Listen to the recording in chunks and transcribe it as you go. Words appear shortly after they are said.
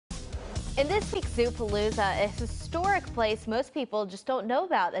In this week's Zoopalooza, a historic place most people just don't know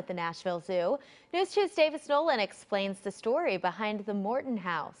about at the Nashville Zoo. News 2's Davis Nolan explains the story behind the Morton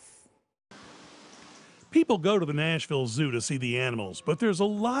House. People go to the Nashville Zoo to see the animals, but there's a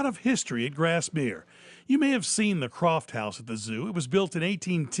lot of history at Grassmere. You may have seen the Croft House at the zoo. It was built in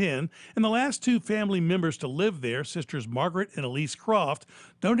 1810, and the last two family members to live there, sisters Margaret and Elise Croft,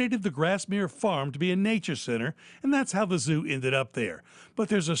 donated the Grassmere farm to be a nature center, and that's how the zoo ended up there. But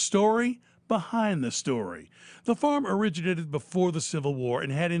there's a story behind the story. The farm originated before the Civil War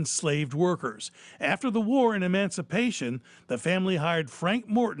and had enslaved workers. After the war and emancipation, the family hired Frank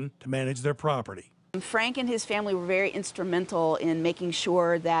Morton to manage their property. Frank and his family were very instrumental in making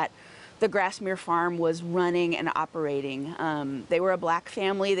sure that the Grassmere farm was running and operating. They were a black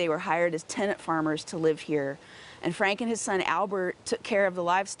family. They were hired as tenant farmers to live here. And Frank and his son Albert took care of the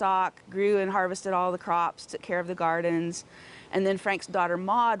livestock, grew and harvested all the crops, took care of the gardens. And then Frank's daughter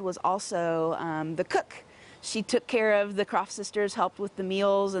Maud was also the cook. She took care of the Croft sisters, helped with the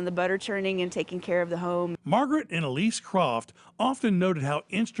meals and the butter churning and taking care of the home. Margaret and Elise Croft often noted how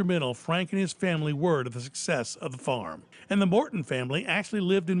instrumental Frank and his family were to the success of the farm. And the Morton family actually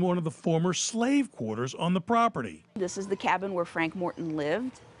lived in one of the former slave quarters on the property. This is the cabin where Frank Morton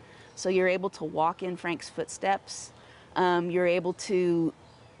lived. So you're able to walk in Frank's footsteps. You're able to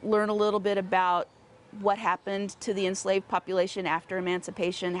learn a little bit about what happened to the enslaved population after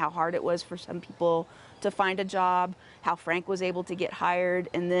emancipation, how hard it was for some people to find a job, how Frank was able to get hired,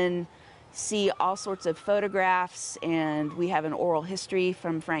 and then see all sorts of photographs. And we have an oral history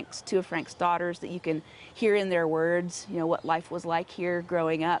from two of Frank's daughters that you can hear in their words, you know, what life was like here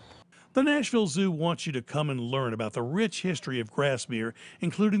growing up. The Nashville Zoo wants you to come and learn about the rich history of Grassmere,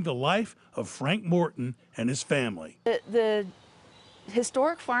 including the life of Frank Morton and his family. The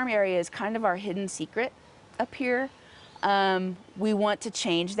historic farm area is kind of our hidden secret up here. We want to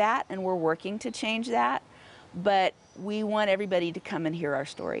change that, and we're working to change that, but we want everybody to come and hear our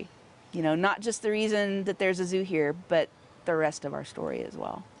story. You know, not just the reason that there's a zoo here, but the rest of our story as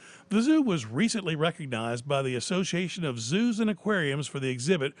well. The zoo was recently recognized by the Association of Zoos and Aquariums for the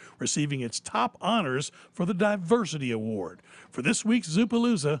exhibit, receiving its top honors for the Diversity Award. For this week's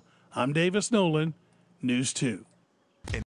Zoopalooza, I'm Davis Nolan, News 2.